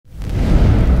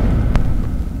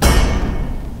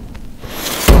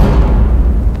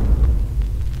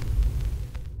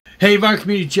Hey Vinyl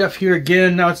Community, Jeff here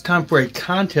again. Now it's time for a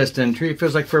contest entry. It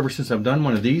feels like forever since I've done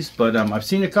one of these, but I've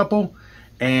seen a couple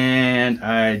and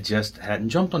I just hadn't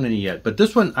jumped on any yet. But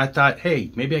this one I thought, hey,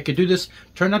 maybe I could do this.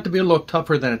 Turned out to be a little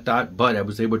tougher than I thought, but I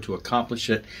was able to accomplish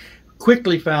it.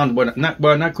 Quickly found what,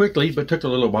 not quickly, but took a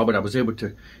little while, but I was able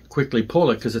to quickly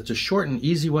pull it because it's a short and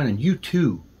easy one, and you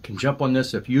too can jump on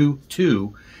this if you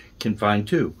too can find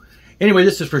two. Anyway,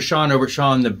 this is for Sean over at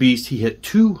Sean the Beast. He hit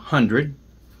 200.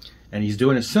 And he's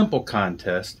doing a simple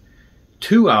contest,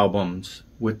 2 albums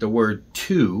with the word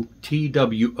two,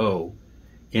 T-W-O,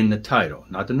 in the title.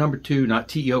 Not the number 2, not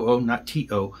T-O-O, not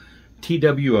T-O,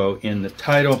 T-W-O in the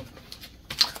title.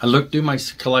 I looked through my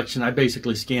collection. I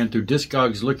basically scanned through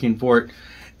Discogs looking for it.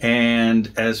 And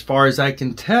as far as I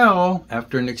can tell,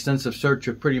 after an extensive search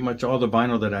of pretty much all the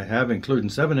vinyl that I have, including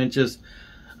 7 inches,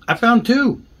 I found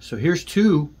 2. So here's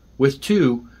 2 with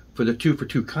 2 for the 2 for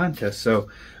 2 contest. So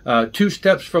 2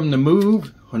 Steps from the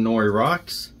Move, Hanoi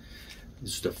Rocks.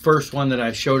 This is the first one that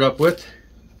I showed up with.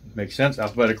 Makes sense,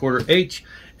 alphabetical order H.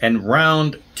 And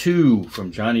Round 2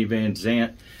 from Johnny Van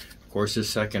Zant. Of course, his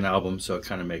second album, so it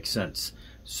kind of makes sense.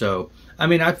 So, I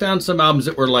mean, I found some albums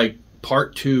that were like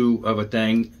part 2 of a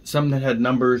thing. Some that had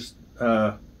numbers.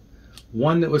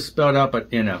 One that was spelled out,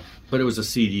 but you know, but it was a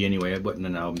CD anyway. It wasn't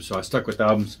an album, so I stuck with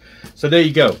albums. So there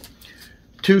you go.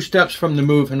 2 Steps from the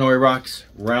Move, Hanoi Rocks,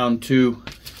 Round 2.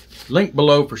 Link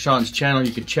below for Sean's channel.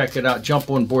 You can check it out.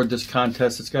 Jump on board this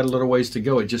contest. It's got a little ways to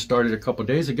go. It just started a couple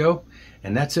days ago.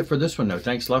 And that's it for this one, though.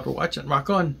 Thanks a lot for watching.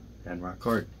 Rock on and rock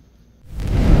hard.